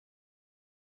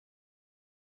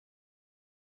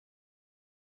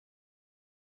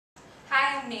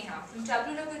Hi, I'm Neha from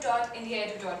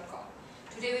www.indiaedu.com.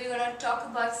 Today we're going to talk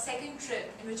about second trip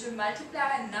in which we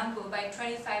multiply a number by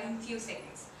 25 in few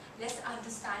seconds. Let's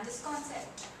understand this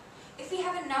concept. If we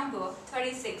have a number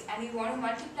 36 and we want to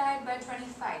multiply it by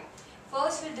 25,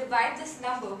 first we'll divide this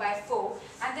number by 4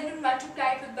 and then we'll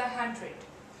multiply it with by 100.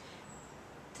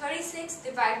 36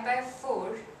 divided by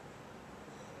 4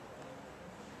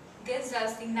 gives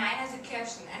us the 9 as a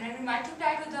quotient, and when we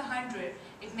multiply it with 100,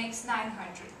 it makes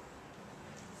 900.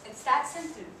 It's that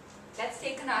simple. Let's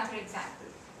take another example.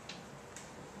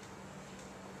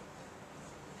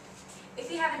 If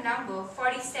we have a number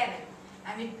 47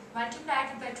 and we multiply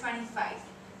it by 25,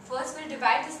 first we'll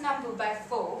divide this number by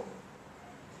 4.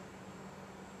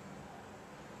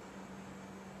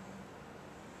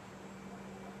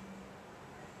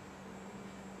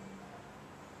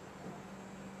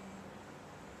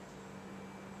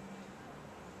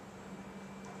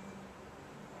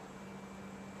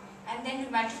 And then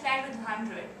we multiply it with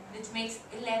 100, which makes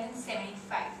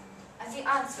 1175 as the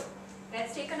answer.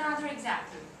 Let's take another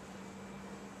example.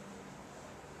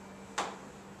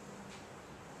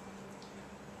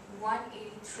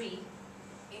 (183)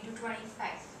 into 25.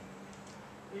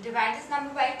 We'll divide this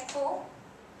number by 4.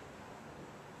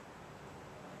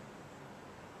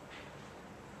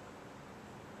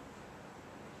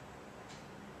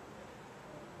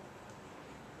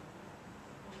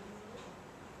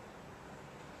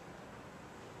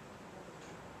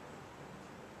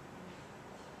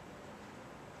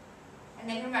 And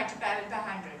then we multiply it by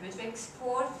 100, which makes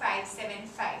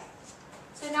 4575.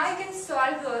 So now you can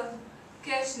solve a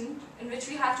question in which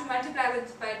we have to multiply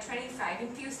it by 25 in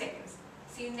few seconds.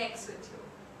 See you next video.